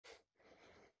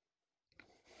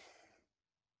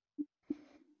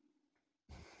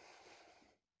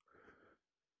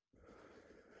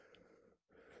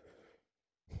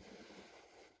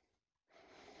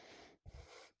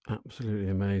absolutely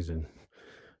amazing.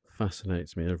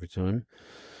 Fascinates me every time.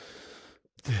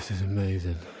 This is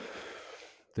amazing.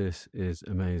 This is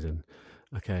amazing.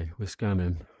 Okay, we're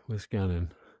scanning. We're scanning.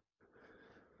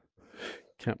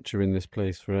 Capturing this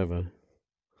place forever.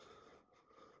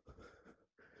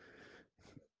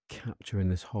 Capturing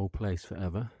this whole place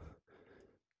forever.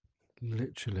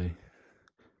 Literally.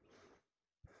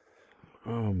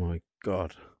 Oh my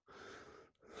god.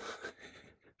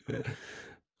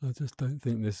 I just don't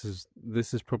think this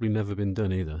has probably never been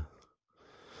done either.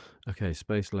 Okay,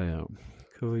 space layout.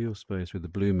 Cover your space with the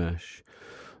blue mesh.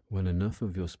 When enough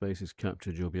of your space is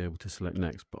captured, you'll be able to select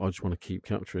next. But I just want to keep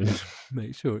capturing.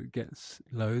 Make sure it gets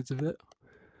loads of it.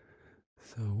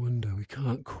 So I wonder, we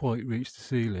can't quite reach the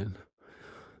ceiling.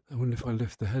 I wonder if I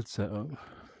lift the headset up.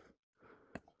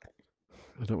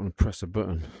 I don't want to press a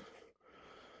button.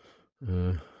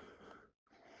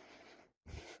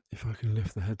 If I can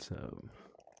lift the headset up.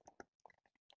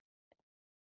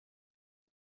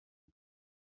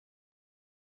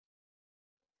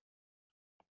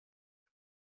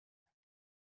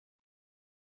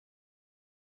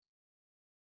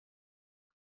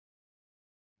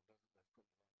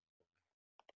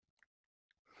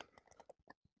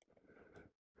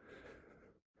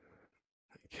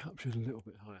 It captured a little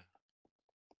bit higher.